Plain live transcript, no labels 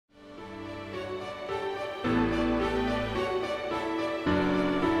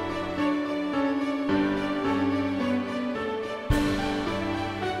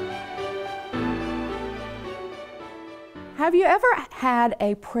Have you ever had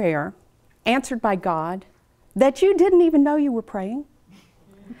a prayer answered by God that you didn't even know you were praying?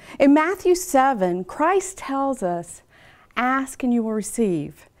 In Matthew 7, Christ tells us, ask and you will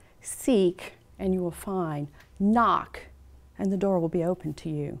receive, seek and you will find, knock and the door will be open to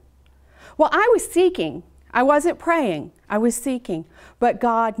you. Well, I was seeking. I wasn't praying. I was seeking. But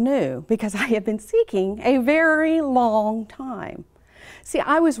God knew because I had been seeking a very long time. See,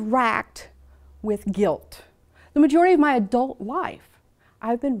 I was racked with guilt. The majority of my adult life,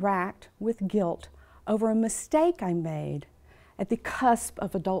 I've been racked with guilt over a mistake I made at the cusp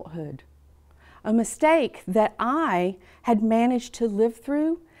of adulthood. A mistake that I had managed to live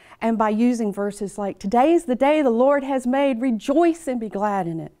through, and by using verses like, today is the day the Lord has made, rejoice and be glad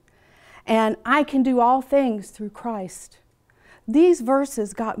in it. And I can do all things through Christ. These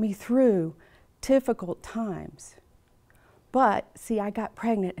verses got me through difficult times. But, see, I got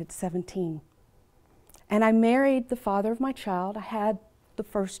pregnant at 17. And I married the father of my child. I had the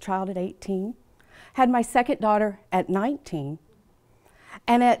first child at 18. Had my second daughter at 19.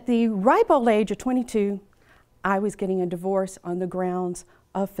 And at the ripe old age of 22, I was getting a divorce on the grounds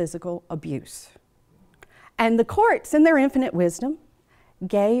of physical abuse. And the courts, in their infinite wisdom,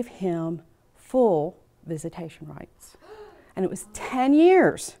 gave him full visitation rights. And it was 10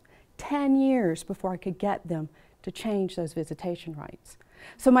 years before I could get them to change those visitation rights.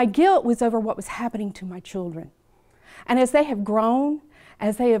 So my guilt was over what was happening to my children. And as they have grown,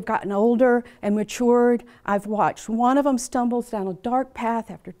 as they have gotten older and matured, I've watched. One of them stumbles down a dark path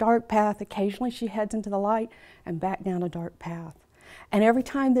after dark path. Occasionally she heads into the light and back down a dark path. And every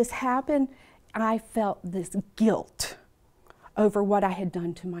time this happened, I felt this guilt over what I had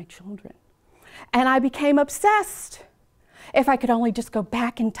done to my children. And I became obsessed. If I could only just go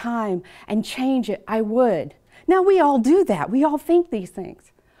back in time and change it, I would. Now, we all do that. We all think these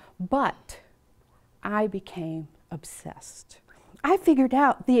things. But I became obsessed. I figured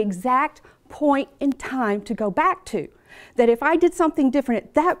out the exact point in time to go back to. That if I did something different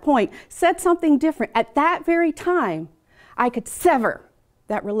at that point, said something different at that very time, I could sever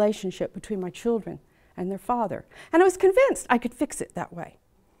that relationship between my children and their father. And I was convinced I could fix it that way.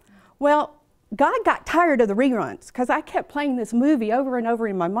 Well, God got tired of the reruns because I kept playing this movie over and over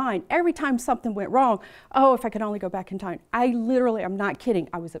in my mind. Every time something went wrong, oh, if I could only go back in time. I literally, I'm not kidding,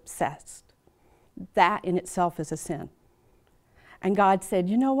 I was obsessed. That in itself is a sin. And God said,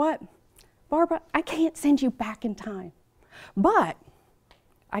 you know what, Barbara, I can't send you back in time, but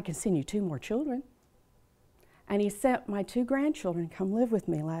I can send you 2 more children. And he sent my 2 grandchildren to come live with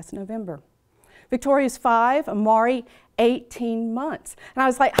me last November. Victoria's 5, Amari 18 months. And I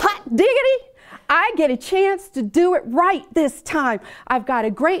was like, hot diggity, I get a chance to do it right this time. I've got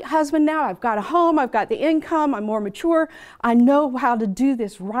a great husband now, I've got a home, I've got the income, I'm more mature. I know how to do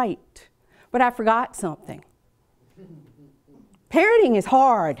this right. But I forgot something. Parenting is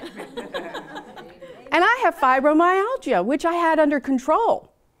hard. And I have fibromyalgia, which I had under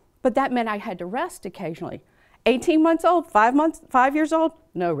control. But that meant I had to rest occasionally. 18 months old, 5 years old,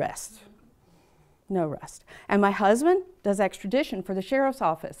 no rest. No rest. And my husband does extradition for the sheriff's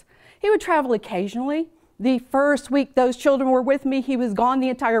office. He would travel occasionally. The first week those children were with me, he was gone the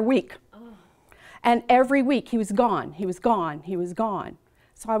entire week. And every week he was gone, he was gone, he was gone.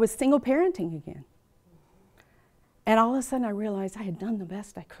 So I was single parenting again. And all of a sudden I realized I had done the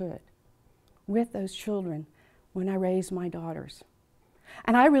best I could with those children when I raised my daughters.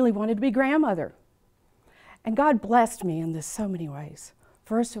 And I really wanted to be grandmother. And God blessed me in this so many ways.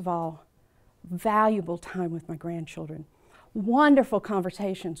 First of all, valuable time with my grandchildren. Wonderful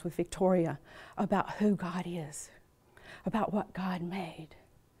conversations with Victoria about who God is, about what God made.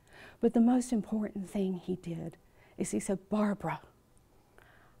 But the most important thing he did is he said, Barbara,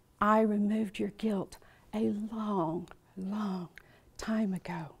 I removed your guilt a long, long time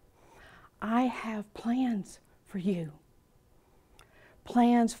ago. I have plans for you.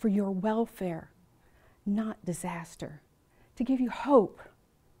 Plans for your welfare, not disaster. To give you hope,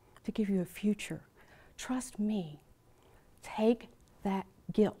 to give you a future. Trust me. Take that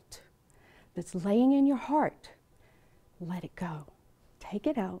guilt that's laying in your heart. Let it go. Take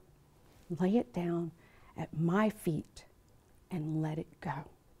it out, lay it down at my feet, and let it go.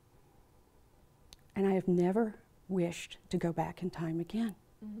 And I have never wished to go back in time again.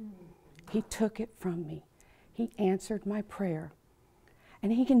 He took it from me. He answered my prayer.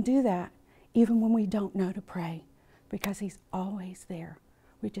 And he can do that even when we don't know to pray, because he's always there.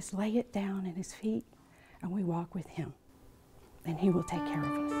 We just lay it down at his feet and we walk with him, and he will take care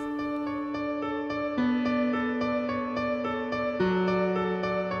of us.